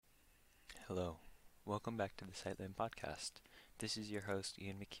Hello, welcome back to the Sightline Podcast. This is your host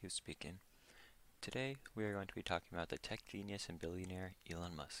Ian McHugh speaking. Today we are going to be talking about the tech genius and billionaire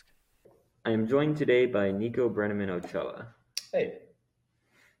Elon Musk. I am joined today by Nico Brenneman Ochoa. Hey.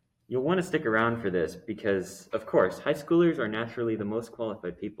 You'll want to stick around for this because, of course, high schoolers are naturally the most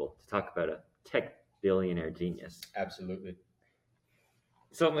qualified people to talk about a tech billionaire genius. Absolutely.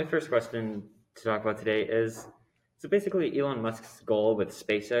 So my first question to talk about today is, so basically Elon Musk's goal with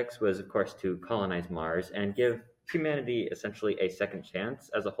SpaceX was, of course, to colonize Mars and give humanity essentially a second chance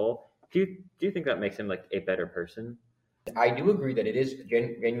as a whole. Do you think that makes him like a better person? I do agree that it is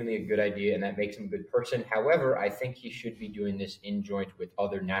genuinely a good idea and that makes him a good person. However, I think he should be doing this in joint with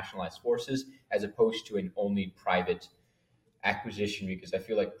other nationalized forces as opposed to an only private acquisition, because I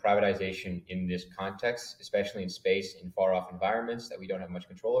feel like privatization in this context, especially in space, in far off environments that we don't have much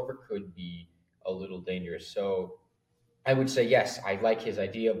control over, could be a little dangerous. So I would say, yes, I like his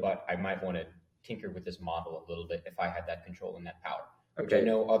idea, but I might want to tinker with this model a little bit if I had that control and that power, which I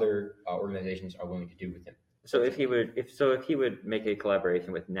know other organizations are willing to do with him. So if he would make a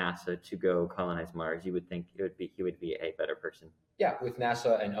collaboration with NASA to go colonize Mars, you would think he would be a better person. Yeah, with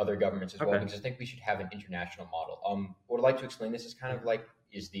NASA and other governments as well, because I think we should have an international model. What I'd like to explain this is kind of like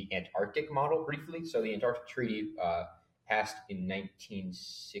the Antarctic model briefly. So the Antarctic Treaty passed in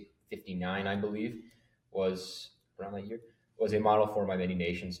 1959, I believe, was around that year, was a model formed by many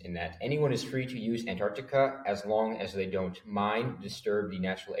nations in that anyone is free to use Antarctica as long as they don't mine, disturb the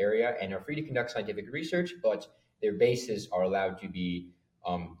natural area, and are free to conduct scientific research, but their bases are allowed to be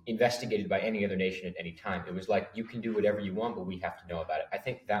investigated by any other nation at any time. It was like, you can do whatever you want, but we have to know about it. I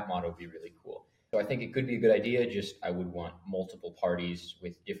think that model would be really cool. So I think it could be a good idea, just I would want multiple parties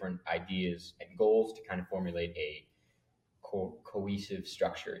with different ideas and goals to kind of formulate a cohesive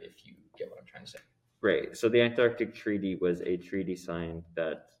structure, if you get what I'm trying to say. Right. So the Antarctic Treaty was a treaty signed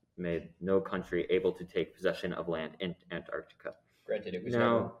that made no country able to take possession of land in Antarctica. Granted, it was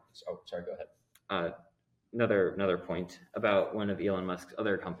sorry, go ahead. Another point about one of Elon Musk's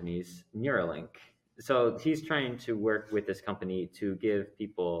other companies, Neuralink. So he's trying to work with this company to give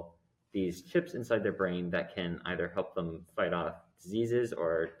people these chips inside their brain that can either help them fight off diseases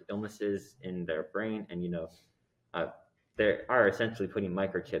or illnesses in their brain, and they are essentially putting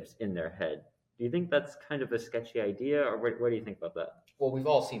microchips in their head. Do you think that's kind of a sketchy idea, or what do you think about that? Well, we've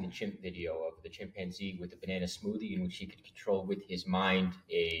all seen the chimp video of the chimpanzee with the banana smoothie in which he could control with his mind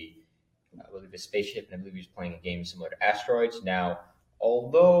a spaceship, and I believe he was playing a game similar to Asteroids. Now,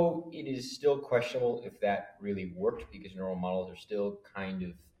 although it is still questionable if that really worked, because neural models are still kind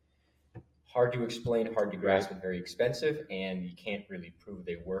of hard to explain, hard to grasp, and very expensive, and you can't really prove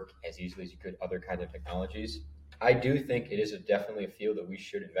they work as easily as you could other kinds of technologies. I do think it is definitely a field that we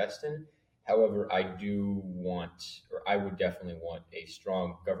should invest in. However, I would definitely want a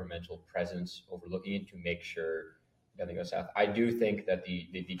strong governmental presence overlooking it to make sure nothing goes south. I do think that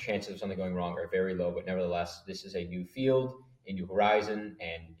the chances of something going wrong are very low, but nevertheless, this is a new field, a new horizon,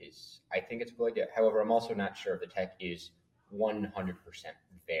 and I think it's a good idea. However, I'm also not sure if the tech is 100%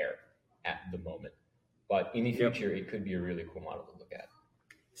 there at the moment. But in the future, It could be a really cool model to look at.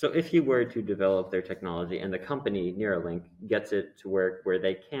 So if he were to develop their technology and the company Neuralink gets it to work where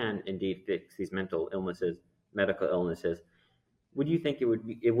they can indeed fix these medical illnesses, would you think it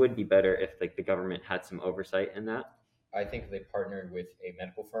would be better if the government had some oversight in that? I think they partnered with a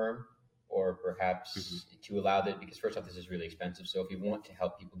medical firm, or perhaps to allow that, because first off, this is really expensive. So if you want to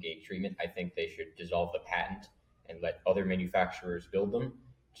help people gain treatment, I think they should dissolve the patent and let other manufacturers build them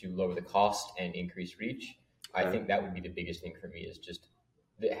to lower the cost and increase reach. I think that would be the biggest thing for me, is just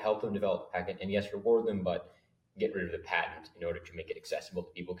help them develop the patent, and yes, reward them, but get rid of the patent in order to make it accessible to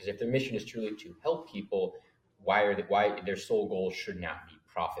people. Because if their mission is truly to help people, why their sole goal should not be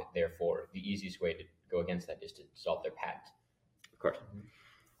profit? Therefore, the easiest way to go against that is to dissolve their patent. Of course.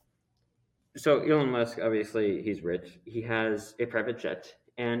 So Elon Musk, obviously, he's rich. He has a private jet,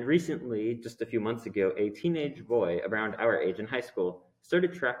 and recently, just a few months ago, a teenage boy around our age in high school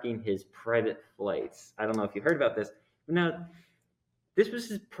started tracking his private flights. I don't know if you heard about this. Now, this was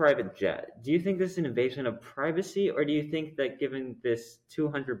his private jet. Do you think this is an invasion of privacy, or do you think that given this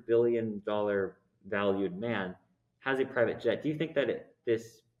 $200 billion valued man has a private jet, do you think that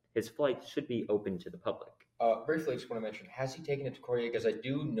his flight should be open to the public? Briefly, I just want to mention, has he taken it to Korea? Because I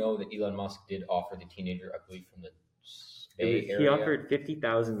do know that Elon Musk did offer the teenager, I believe, from the Bay Area. He offered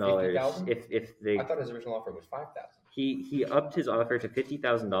 $50,000 if they. I thought his original offer was $5,000. He upped his offer to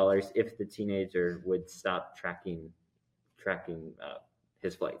 $50,000 if the teenager would stop tracking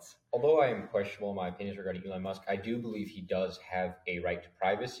his flights. Although I am questionable in my opinions regarding Elon Musk, I do believe he does have a right to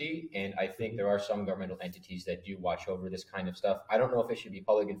privacy, and I think there are some governmental entities that do watch over this kind of stuff. I don't know if it should be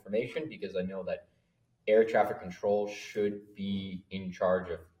public information because I know that air traffic control should be in charge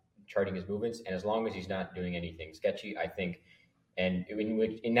of charting his movements, and as long as he's not doing anything sketchy, I think, and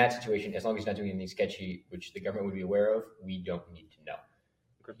in that situation, as long as he's not doing anything sketchy, which the government would be aware of, we don't need to know.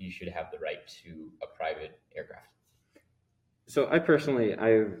 Okay. He should have the right to a private aircraft. So I personally,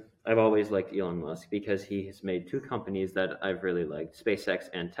 I've always liked Elon Musk because he has made two companies that I've really liked, SpaceX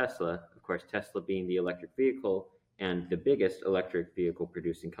and Tesla. Of course, Tesla being the electric vehicle and the biggest electric vehicle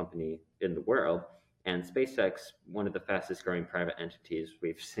producing company in the world, and SpaceX, one of the fastest growing private entities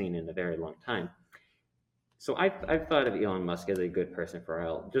we've seen in a very long time. So I've thought of Elon Musk as a good person for a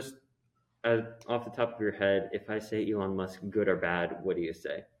while. Just off the top of your head, if I say Elon Musk, good or bad, what do you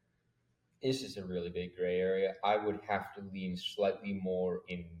say? This is a really big gray area. I would have to lean slightly more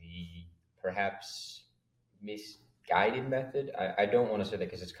in the perhaps misguided method. I don't want to say that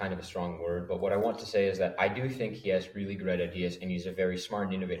because it's kind of a strong word, but what I want to say is that I do think he has really great ideas and he's a very smart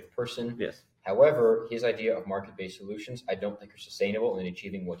and innovative person. Yes. However, his idea of market-based solutions, I don't think are sustainable in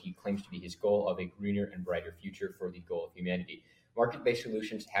achieving what he claims to be his goal of a greener and brighter future for the goal of humanity. Market-based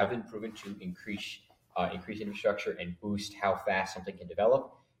solutions have been proven to increase infrastructure and boost how fast something can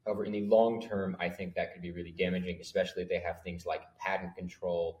develop. However, in the long term, I think that could be really damaging, especially if they have things like patent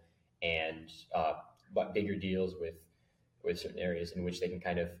control and but bigger deals with certain areas in which they can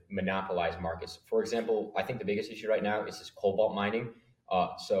kind of monopolize markets. For example, I think the biggest issue right now is this cobalt mining.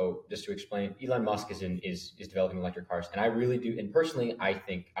 So just to explain, Elon Musk is developing electric cars, and I really do. And personally, I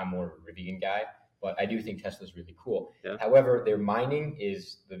think I'm more of a vegan guy, but I do think Tesla's really cool. Yeah. However, their mining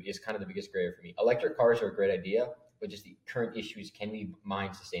is kind of the biggest gray area for me. Electric cars are a great idea, but just the current issue is, can we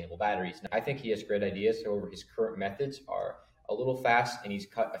mine sustainable batteries? Now, I think he has great ideas. However, his current methods are a little fast, and he's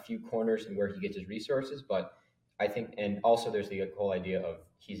cut a few corners in where he gets his resources. But I think, and also there's the whole idea of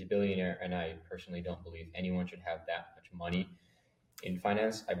he's a billionaire, and I personally don't believe anyone should have that much money in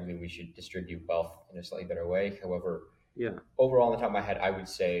finance. I believe we should distribute wealth in a slightly better way. However, overall, on the top of my head, I would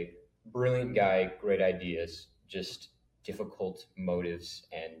say brilliant guy, great ideas, just difficult motives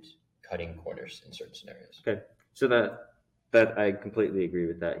and cutting corners in certain scenarios. Okay. So that I completely agree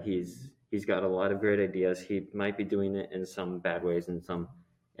with that. He's got a lot of great ideas. He might be doing it in some bad ways in some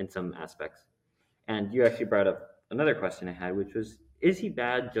aspects. And you actually brought up another question I had, which was, is he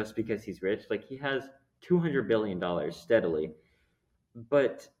bad just because he's rich? Like, he has $200 billion steadily,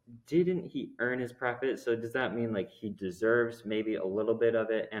 but didn't he earn his profit? So does that mean like he deserves maybe a little bit of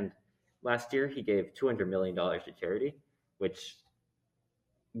it? And last year he gave $200 million to charity, which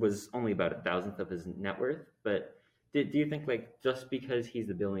was only about 1,000th of his net worth. But do you think like just because he's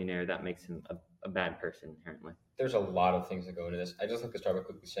a billionaire that makes him a bad person inherently? There's a lot of things that go into this. I just like to start by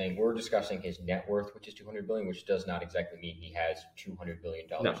quickly saying we're discussing his net worth, which is $200 billion, which does not exactly mean he has $200 billion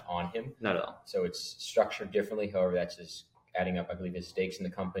on him. Not at all. So it's structured differently. However, that's just adding up, I believe, his stakes in the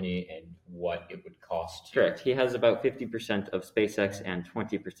company and what it would cost. Correct. He has about 50% of SpaceX and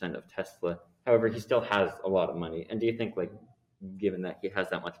 20% of Tesla. However, he still has a lot of money. And do you think, like, given that he has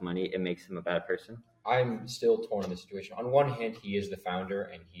that much money, it makes him a bad person? I'm still torn in this situation. On one hand, he is the founder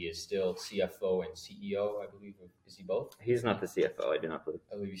and he is still CFO and CEO, I believe. Is he both? He's not the CFO, I do not believe.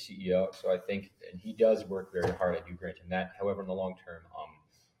 I believe he's CEO. So I think, and he does work very hard. I do grant him that. However, in the long term,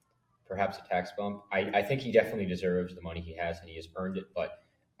 perhaps a tax bump. I think he definitely deserves the money he has and he has earned it, but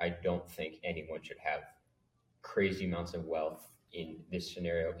I don't think anyone should have crazy amounts of wealth in this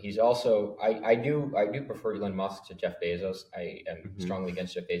scenario. He's also, I do prefer Elon Musk to Jeff Bezos. I am strongly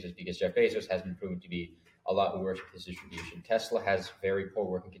against Jeff Bezos because Jeff Bezos has been proven to be a lot worse with his distribution. Tesla has very poor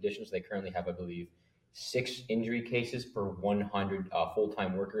working conditions. They currently have, I believe, 6 injury cases per 100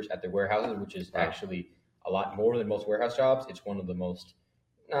 full-time workers at their warehouses, which is actually a lot more than most warehouse jobs. It's one of the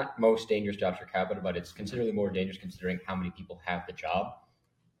not most dangerous jobs per capita, but it's considerably more dangerous considering how many people have the job,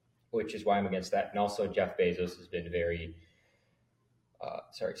 which is why I'm against that. And also Jeff Bezos has been very,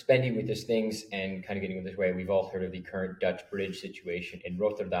 spendy with his things and kind of getting in his way. We've all heard of the current Dutch bridge situation in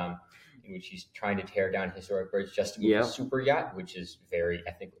Rotterdam, in which he's trying to tear down a historic bridge just to move a super yacht, which is very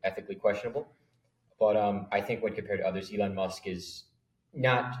ethically questionable. But I think when compared to others, Elon Musk is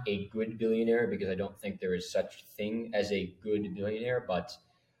not a good billionaire because I don't think there is such thing as a good billionaire, but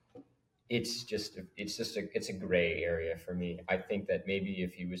it's a gray area for me. I think that maybe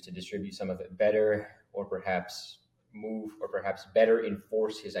if he was to distribute some of it better, or perhaps better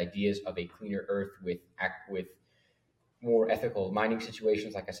enforce his ideas of a cleaner earth with more ethical mining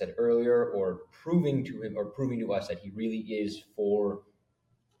situations, like I said earlier, or proving to us that he really is for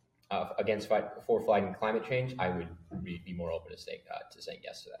for fighting climate change, I would be more open to saying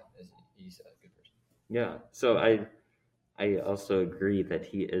yes to that. He's a good person. Yeah. So I also agree that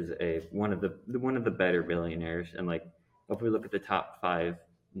he is one of the better billionaires. And like, if we look at the top 5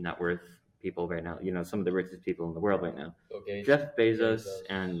 net worth people right now, some of the richest people in the world right now, Bill Gates, Jeff Bezos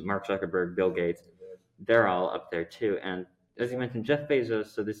and Mark Zuckerberg, Bill Gates, they're all up there too. And as you mentioned, Jeff Bezos,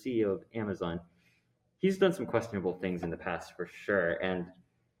 so the CEO of Amazon, he's done some questionable things in the past for sure. And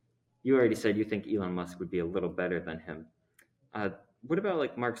you already said you think Elon Musk would be a little better than him. What about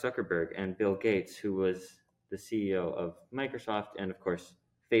like Mark Zuckerberg and Bill Gates, who was the CEO of Microsoft and of course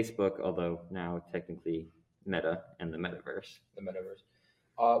Facebook, although now technically Meta and the metaverse.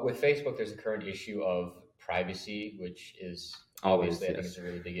 With Facebook, there's a current issue of privacy, which is obviously I think it's a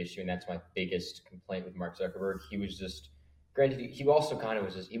really big issue, and that's my biggest complaint with Mark Zuckerberg. He was just, granted, he also kind of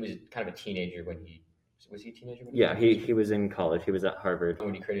was kind of a teenager when he was he a teenager? He was in college. He was at Harvard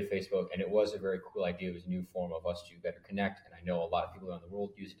when he created Facebook, and it was a very cool idea. It was a new form of us to better connect, and I know a lot of people around the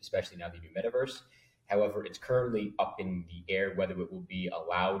world use it, especially now the new metaverse. However, it's currently up in the air whether it will be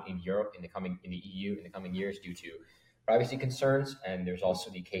allowed in Europe in the EU in the coming years due to privacy concerns, and there's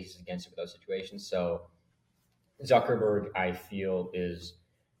also the cases against it with those situations. So Zuckerberg, I feel, is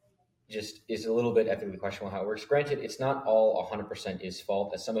a little bit ethically questionable how it works. Granted, it's not all 100% his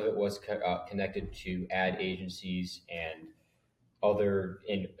fault, as some of it was connected to ad agencies and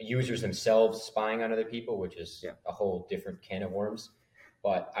users themselves spying on other people, which is a whole different can of worms.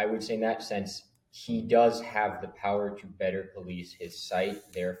 But I would say in that sense, he does have the power to better police his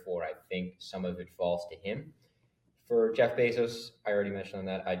site. Therefore, I think some of it falls to him. For Jeff Bezos, I already mentioned on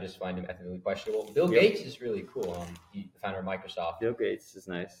that. I just find him ethically questionable. Bill Gates is really cool. The founder of Microsoft. Bill Gates is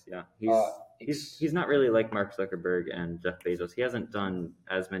nice. Yeah, he's not really like Mark Zuckerberg and Jeff Bezos. He hasn't done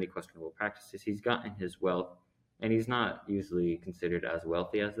as many questionable practices. He's gotten his wealth, and he's not usually considered as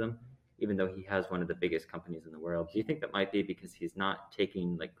wealthy as them, even though he has one of the biggest companies in the world. Do you think that might be because he's not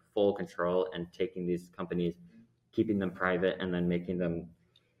taking like full control and taking these companies, keeping them private, and then making them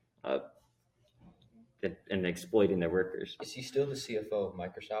and exploiting their workers? Is he still the CFO of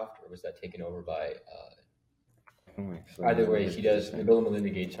Microsoft, or was that taken over by? Either way, he does. The Bill and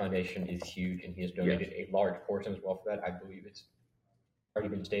Melinda Gates Foundation is huge, and he has donated a large portion as well for that. I believe it's already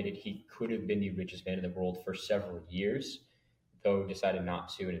been stated he could have been the richest man in the world for several years, though decided not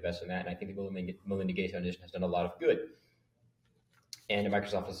to invest in that. And I think the Bill and Melinda Gates Foundation has done a lot of good. And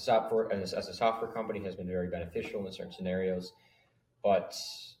Microsoft as a software company has been very beneficial in certain scenarios. But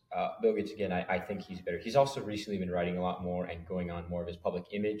Bill Gates, again, I think he's better. He's also recently been writing a lot more and going on more of his public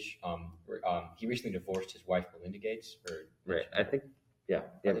image. He recently divorced his wife, Melinda Gates. Right. I think, yeah.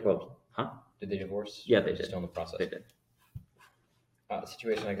 Did they divorce? Yeah, they did. Still in the process. They did. A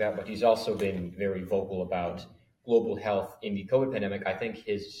situation like that. But he's also been very vocal about global health in the COVID pandemic. I think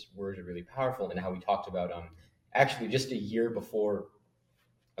his words are really powerful, and how he talked about actually just a year before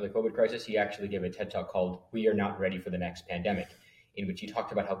the COVID crisis, he actually gave a TED Talk called "We Are Not Ready for the Next Pandemic," in which he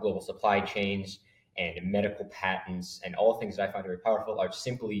talked about how global supply chains and medical patents and all things that I find very powerful are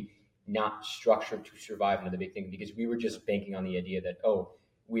simply not structured to survive another big thing, because we were just banking on the idea that,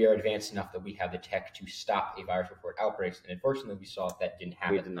 we are advanced enough that we have the tech to stop a virus before it outbreaks. And unfortunately, we saw that didn't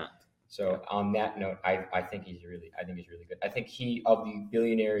happen. We did not. So on that note, I think he's really good. I think of the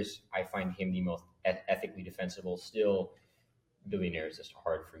billionaires, I find him the most ethically defensible. Still, billionaires is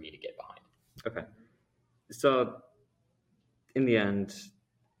hard for me to get behind. Okay. So in the end,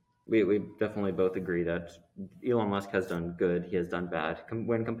 we definitely both agree that Elon Musk has done good. He has done bad.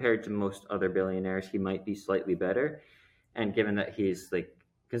 When compared to most other billionaires, he might be slightly better. And given that he's like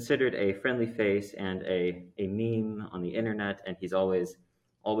considered a friendly face and a meme on the internet, and he's always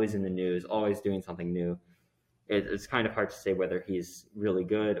in the news, always doing something new, it's kind of hard to say whether he's really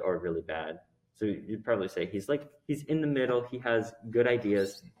good or really bad. So you'd probably say he's in the middle. He has good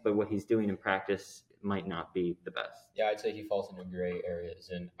ideas, but what he's doing in practice might not be the best. Yeah, I'd say he falls into gray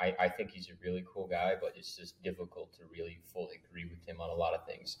areas, and I think he's a really cool guy, but it's just difficult to really fully agree with him on a lot of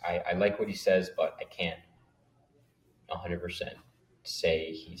things. I like what he says, but I can't 100%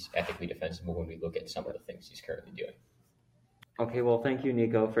 say he's ethically defensible when we look at some of the things he's currently doing. Okay, well, thank you,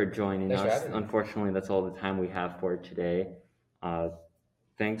 Nico, for joining Thanks us. for having me. Unfortunately, that's all the time we have for today.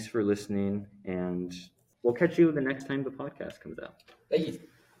 Thanks for listening, and we'll catch you the next time the podcast comes out. Thank you.